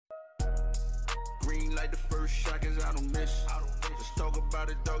green like the first shot, cause I don't miss. Let's talk about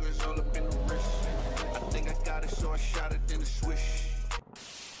it, dog, it's all up in the wrist. I think I got it, so I shot it, then a swish.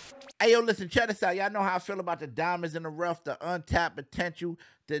 Hey, yo, listen, check this out. Y'all know how I feel about the diamonds in the rough, the untapped potential,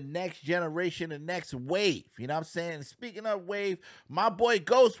 the next generation, the next wave. You know what I'm saying? And speaking of wave, my boy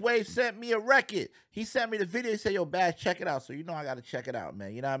Ghostwave sent me a record. He sent me the video. He said, yo, Baz, check it out. So you know I got to check it out,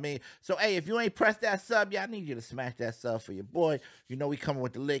 man. You know what I mean? So, hey, if you ain't pressed that sub, I need you to smash that sub for your boy. You know we coming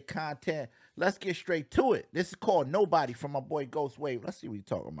with the lit content. Let's get straight to it. This is called Nobody from my boy Ghostwave. Let's see what he's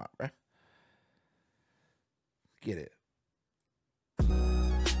talking about, right? Get it.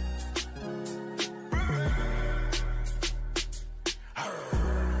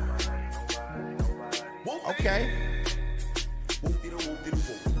 Okay.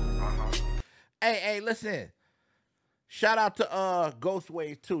 Hey, listen. Shout out to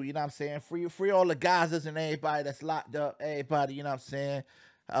Ghostwave too, you know what I'm saying? Free all the Gazas and everybody that's locked up, everybody, you know what I'm saying?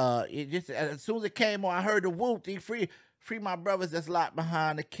 It just as soon as it came on, I heard the whoop, free my brothers that's locked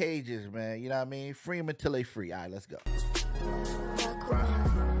behind the cages, man. You know what I mean? Free them until they free. All right, let's go.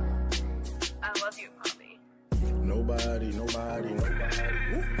 I love you, mommy. Nobody knows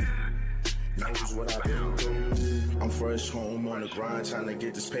what I've been through. I'm fresh home on the grind, trying to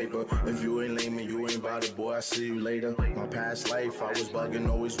get this paper. If you ain't lame and you ain't about it, boy, I see you later. My past life, I was bugging,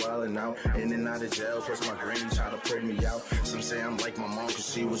 always wilding out. In and out of jail, plus my granny try to pray me out. Some say I'm like my mom,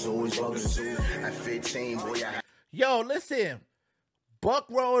 cause she was always bugging too. At 15, boy, Yo, listen. Buck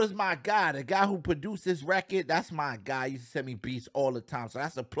Road is my guy. The guy who produced this record, that's my guy. He used to send me beats all the time. So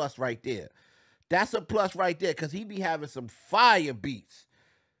that's a plus right there. That's a plus right there, because he be having some fire beats.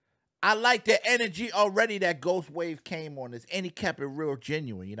 I like the energy already that Ghostwave came on this, and he kept it real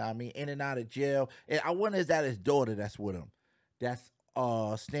genuine, you know what I mean? In and out of jail. And I wonder, is that his daughter that's with him? That's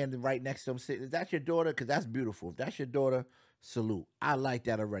standing right next to him. Is that your daughter? Because that's beautiful. If that's your daughter, salute. I like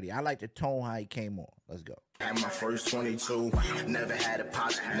that already. I like the tone how he came on. Let's go. At my first 22, never had a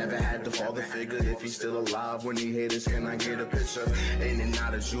pop, never had the father figure. If he's still alive when he hit us, can I get a picture? In and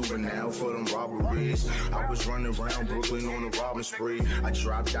out of juvenile for them robberies. I was running around Brooklyn on a robbing spree. I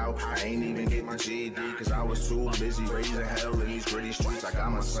dropped out, I ain't even get my GED, cause I was too busy raising hell in these gritty streets. I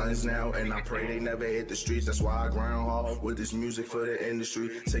got my sons now, and I pray they never hit the streets. That's why I grind hard with this music for the industry.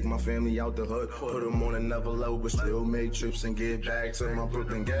 Take my family out the hood, put them on another level, but still make trips and give back to my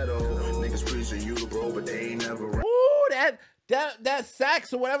Brooklyn ghetto. Niggas preaching you the bro, but they never. Ooh, that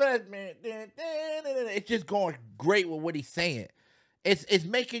sax or whatever that man, it's just going great with what he's saying. It's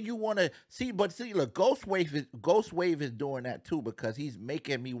making you want to see, but see, look, Ghostwave is doing that too, because he's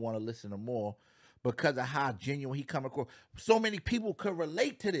making me want to listen to more because of how genuine he come across. So many people could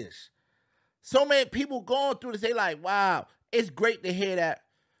relate to this. So many people going through this, they like, wow, it's great to hear that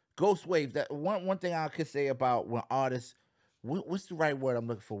Ghostwave. That one thing I could say about when artists, what's the right word I'm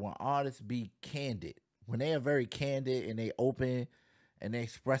looking for? When artists be candid. When they are very candid and they open and they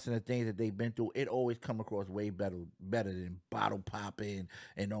expressing the things that they've been through, it always come across way better than bottle popping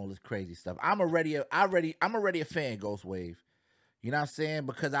and all this crazy stuff. I'm already a fan, Ghostwave. You know what I'm saying?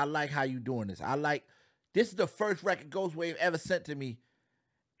 Because I like how you doing this. This is the first record Ghostwave ever sent to me,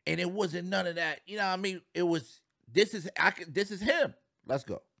 and it wasn't none of that. You know what I mean? It was this is him. Let's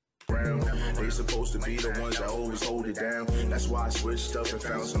go. They supposed to be the ones that always hold it down. That's why I switched up and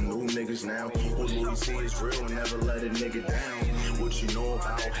found some new niggas now. Who Louis C is real and never let a nigga down. What you know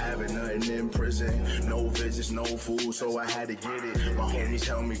about having nothing in prison? No visits, no food, so I had to get it. My homies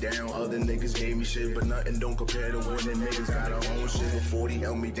held me down, other niggas gave me shit, but nothing don't compare to when the niggas got our own shit. Before he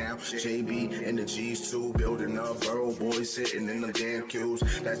held me down, JB and the G's too, building up, borough boys sitting in the damn queues.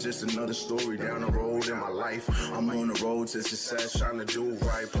 That's just another story down the road in my life. I'm on the road to success, trying to do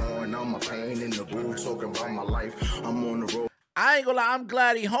right, pouring on my pain in the booth, talking about my life. I'm on the road. I ain't gonna lie, I'm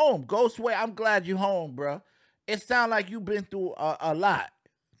glad he home. Ghostwave, I'm glad you home, bro. It sound like you've been through a lot.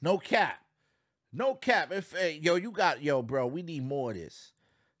 No cap. No cap. Yo, bro, we need more of this.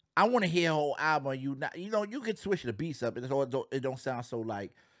 I want to hear a whole album. You know, you can switch the beats up. It don't sound so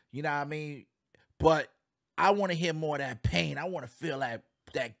like, you know what I mean? But I want to hear more of that pain. I want to feel that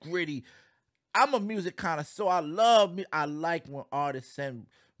gritty. I'm a music connoisseur. I like when artists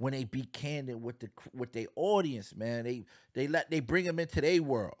when they be candid with their audience, man. They bring them into their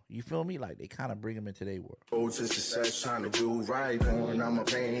world. You feel me? Like they kind of bring them into their world. Road to success, trying to do right, pouring on my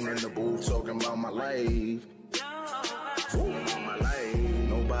pain in the booth, talking about my life.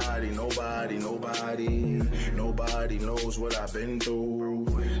 Nobody knows what I've been through.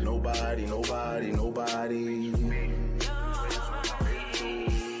 Nobody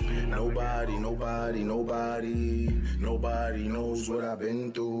knows what I've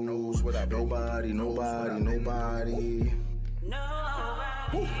been through. Nobody.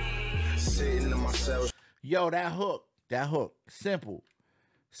 Sitting in my myself. Yo, that hook, simple,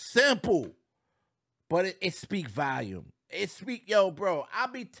 but it speak volume. It speak, yo, bro. I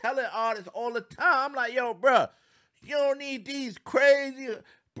be telling artists all the time, I'm like, yo, bro, you don't need these crazy,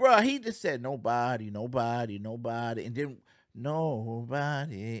 bro. He just said nobody, and then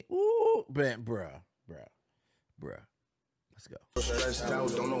nobody. Ooh, bruh. Let's go. Stressed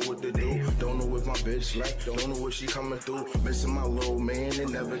out, don't know what to do. Don't know if my bitch like, don't know if she coming through. Missing my little man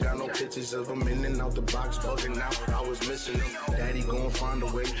and never got no pictures of him in and out the box, bugging out. I was missing him. Daddy gonna find a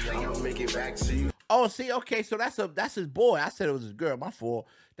way. I'ma make it back to you. Oh, see, okay, so that's his boy. I said it was his girl. My fault.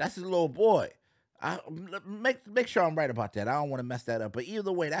 That's his little boy. I make sure I'm right about that. I don't want to mess that up. But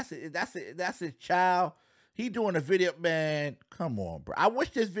either way, that's his child. He doing a video, man. Come on, bro. I wish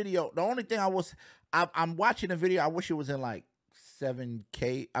this video. The only thing I'm watching the video. I wish it was in like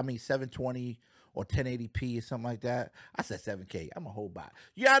 7K. I mean 720 or 1080p or something like that. I said 7K. I'm a whole bot.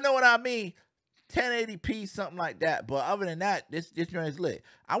 Yeah, I know what I mean. 1080p, something like that. But other than that, this joint is lit.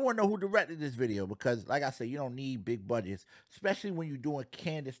 I want to know who directed this video because, like I said, you don't need big budgets, especially when you're doing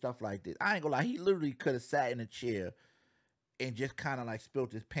candid stuff like this. I ain't gonna lie, he literally could have sat in a chair and just kind of like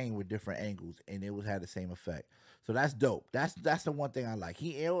spilt his pain with different angles, and it would have the same effect. So that's dope. That's the one thing I like.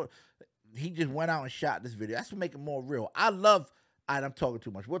 He just went out and shot this video. That's what make it more real. I love. All right, I'm talking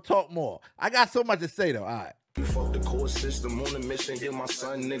too much. We'll talk more. I got so much to say though. All right. You fuck the core system on a mission, get my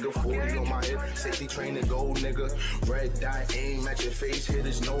son, nigga. 40 on my hip, safety train to go, nigga. Red dot, aim at your face, hit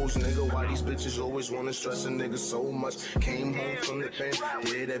his nose, nigga. Why these bitches always wanna stress a nigga so much? Came home from the pen,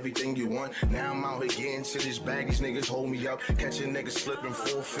 did everything you want. Now I'm out here getting to this bag, these niggas hold me up. Catching niggas slipping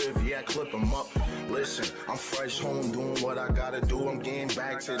 4/5, yeah, clip them up. Listen, I'm fresh home doing what I gotta do. I'm getting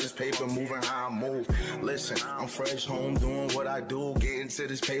back to this paper, moving how I move. Listen, I'm fresh home doing what I do. Getting to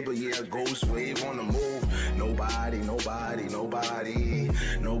this paper, yeah, Ghostwave on the move. Nobody knows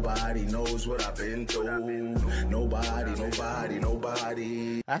what I've been through. Nobody.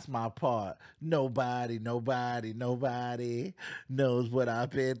 That's my part. Nobody knows what I've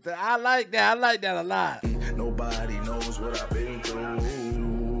been through. I like that a lot. Nobody knows what I've been through.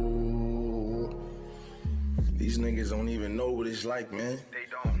 These niggas don't even know what it's like, man. They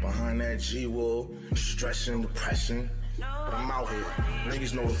don't. Behind that G-wall, stress and depression. But I'm out here.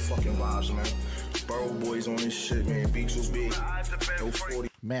 Niggas know the fucking vibes, man. Borough boys on this shit, man. Beats was big. No 40.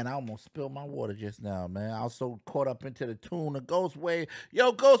 Man, I almost spilled my water just now, man. I was so caught up into the tune of Ghostwave.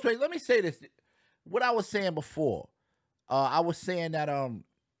 Yo, Ghostwave, let me say this. What I was saying before, I was saying that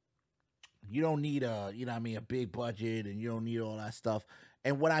you don't need a big budget and you don't need all that stuff.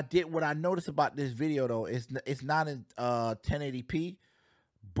 And what I noticed about this video though, it's not in 1080p,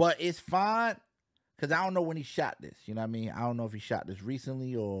 but it's fine. Because I don't know when he shot this, you know what I mean? I don't know if he shot this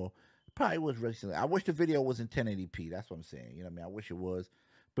recently or probably was recently. I wish the video was in 1080p. That's what I'm saying. You know what I mean? I wish it was,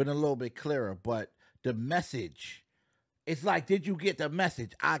 but a little bit clearer. But the message, it's like, did you get the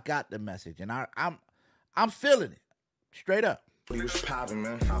message? I got the message, and I'm feeling it, straight up. He was popping,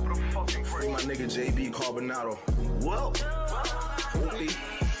 man. Free my nigga JB Carbonado. Whoa. Holy.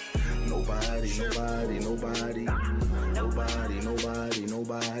 Nobody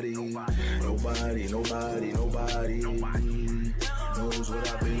knows what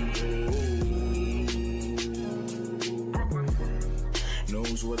I've been through.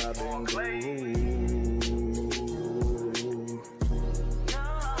 Knows what I've been through.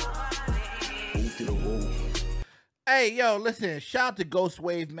 Hey, yo, listen, shout out to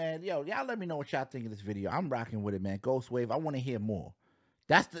Ghostwave, man. Yo, y'all let me know what y'all think of this video. I'm rocking with it, man. Ghostwave, I want to hear more.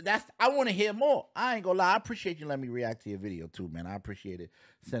 I want to hear more. I ain't gonna lie. I appreciate you letting me react to your video too, man. I appreciate it.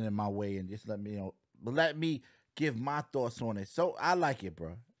 Sending it my way and just let me give my thoughts on it. So I like it,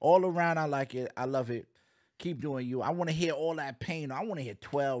 bro. All around, I like it. I love it. Keep doing you. I want to hear all that pain. I want to hear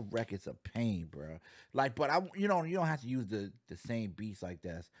 12 records of pain, bro. Like, but you don't have to use the same beats like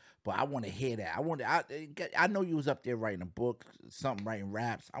this. But I want to hear that. I know you was up there writing a book, something, writing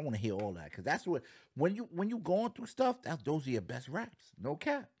raps. I want to hear all that because that's what when you going through stuff, those are your best raps. No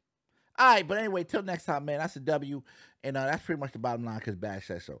cap. All right, but anyway, till next time, man. That's a W, and that's pretty much the bottom line because Bad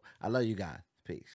says so. I love you guys. Peace.